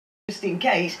just in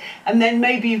case, and then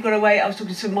maybe you've got to wait. I was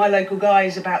talking to my local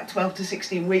guys about 12 to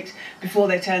 16 weeks before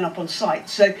they turn up on site,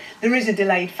 so there is a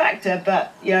delayed factor,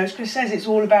 but you know, as Chris says, it's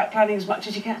all about planning as much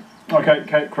as you can. Okay,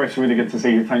 Kate, Chris, really good to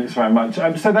see you. Thanks very much.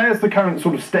 So there's the current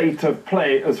sort of state of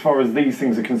play as far as these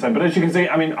things are concerned. But as you can see,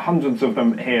 I mean, hundreds of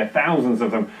them here, thousands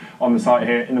of them on the site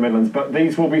here in the Midlands. But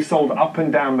these will be sold up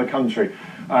and down the country.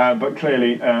 But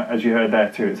clearly, as you heard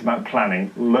there too, it's about planning.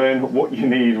 Learn what you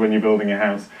need when you're building a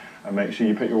house and make sure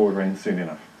you put your order in soon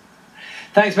enough.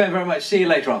 Thanks, Ben, very much. See you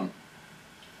later on.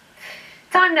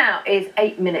 Time now is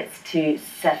 8 minutes to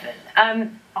 7.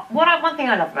 One thing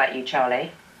I love about you,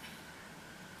 Charlie.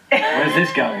 Where's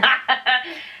this going?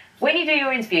 When you do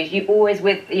your interviews, you always,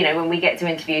 when we get to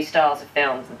interview stars of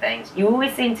films and things, you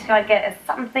always seem to get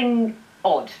something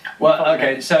odd. Well,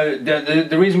 okay, so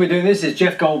the reason we're doing this is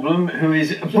Geoff Goldblum, who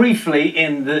is briefly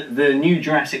in the new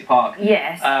Jurassic Park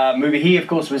movie. He, of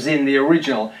course, was in the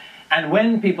original. And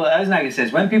when people, as Naga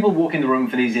says, when people walk in the room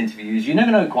for these interviews, you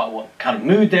never know quite what kind of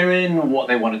mood they're in, what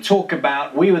they want to talk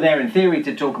about. We were there in theory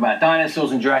to talk about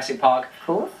dinosaurs and Jurassic Park. Of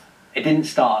course. It didn't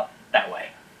start that way.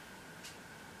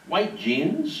 White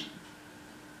jeans?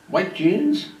 White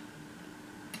jeans?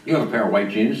 You have a pair of white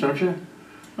jeans, don't you?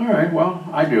 All right, well,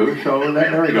 I do, so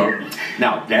there we go.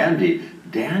 Now, dandy.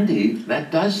 Dandy, that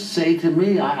does say to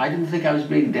me, I didn't think I was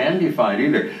being dandified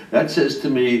either. That says to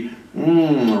me,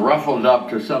 ruffled up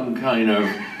to some kind of,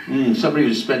 somebody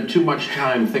who spent too much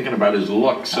time thinking about his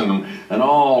looks and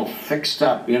all fixed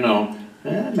up, you know.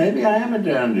 Maybe I am a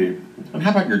dandy. And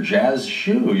how about your jazz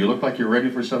shoe? You look like you're ready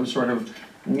for some sort of,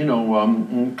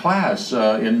 class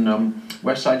in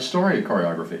West Side Story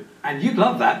choreography. And you'd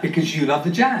love that because you love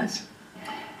the jazz.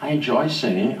 I enjoy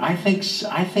singing. I think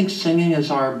singing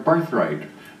is our birthright.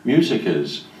 Music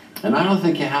is. And I don't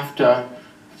think you have to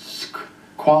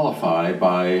qualify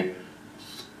by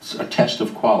a test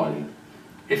of quality.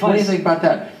 What do you think about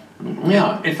that?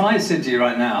 Yeah. If I said to you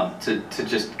right now to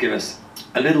just give us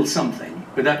a little something,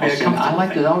 would that be a comfortable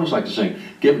thing? I always like to sing.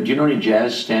 Do you know any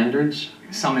jazz standards?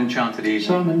 Some enchanted evening.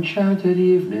 Some enchanted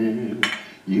evening,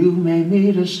 you may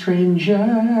meet a stranger.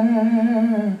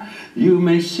 You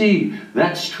may see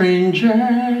that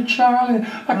stranger, Charlie,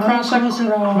 across a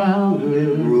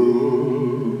crowded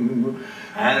room.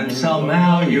 And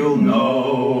somehow you'll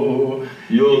know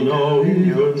even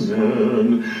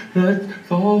then, that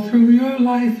all through your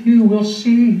life you will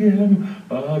see him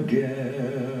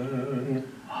again.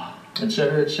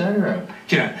 Etc., etc.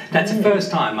 Do you know, that's the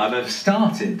first time I've ever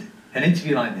started an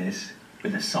interview like this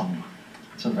with a song.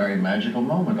 It's a very magical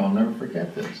moment. I'll never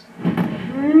forget this.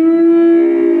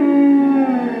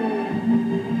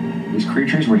 These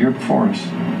creatures were here before us.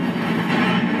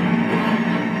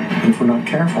 If we're not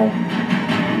careful,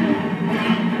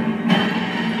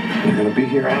 they're going to be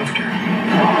here after.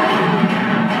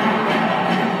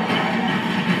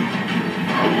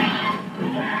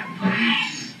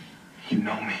 You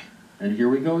know me. And here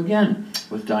we go again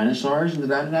with dinosaurs and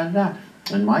da-da-da-da.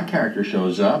 And my character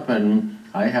shows up, and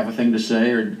I have a thing to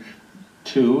say or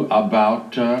two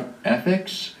about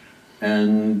ethics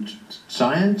and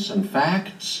science and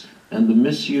facts and the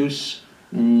misuse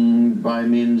by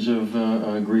means of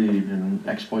greed and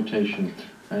exploitation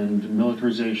and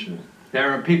militarization.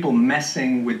 There are people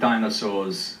messing with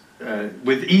dinosaurs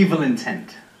with evil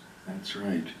intent. That's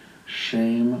right.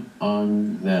 Shame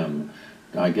on them.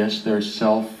 I guess they're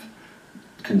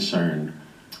self-concerned.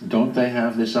 Don't they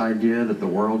have this idea that the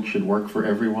world should work for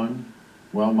everyone?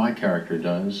 Well, my character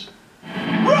does.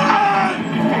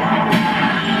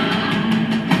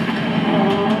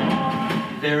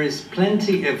 There is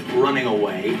plenty of running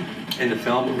away in the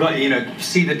film. You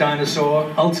see the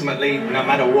dinosaur, ultimately, no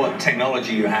matter what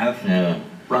technology you have,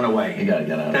 run away. You gotta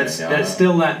get out of there. Is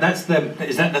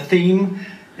that the theme?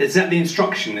 Is that the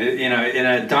instruction? In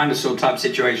a dinosaur type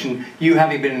situation, you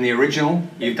having been in the original,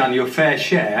 you've done your fair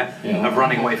share of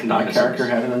running away from dinosaurs. My character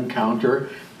had an encounter,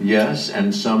 yes,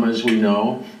 and some, as we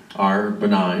know, are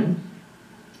benign,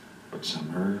 but some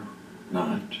are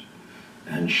not,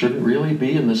 and shouldn't really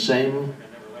be in the same,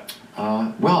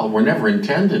 well, we're never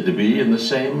intended to be on the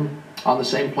same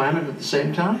planet at the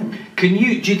same time. Do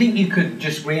you think you could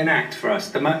just reenact for us?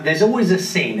 There's always a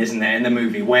scene, isn't there, in the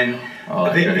movie when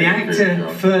the actor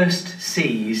first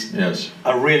sees a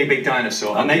really big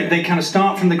dinosaur, and they kind of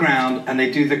start from the ground and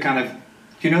they do the kind of,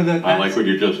 do you know that? I like what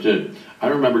you just did. I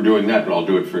don't remember doing that, but I'll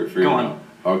do it for you. Go on.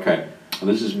 Okay. Well,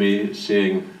 this is me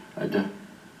seeing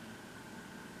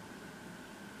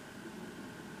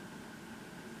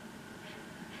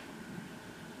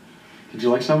Did you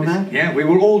like some of that? Yeah, we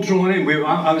were all drawn in.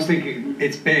 I was thinking,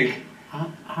 it's big.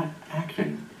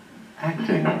 Acting.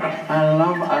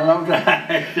 I love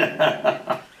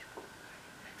that.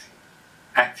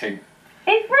 acting.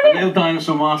 It's A brilliant. little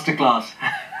dinosaur masterclass.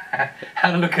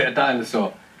 How to look at a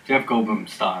dinosaur, Geoff Goldblum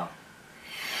style.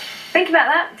 Think about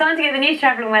that. Time to get the news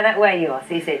travel and where you are.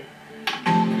 See you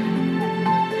soon.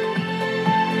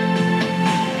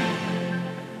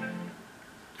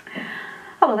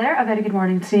 Hello there, a very good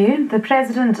morning to you. The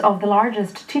president of the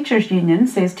largest teachers' union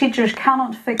says teachers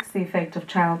cannot fix the effect of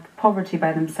child poverty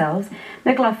by themselves.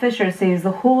 Nicola Fisher says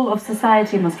the whole of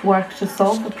society must work to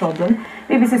solve the problem.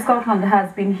 BBC Scotland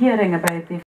has been hearing about the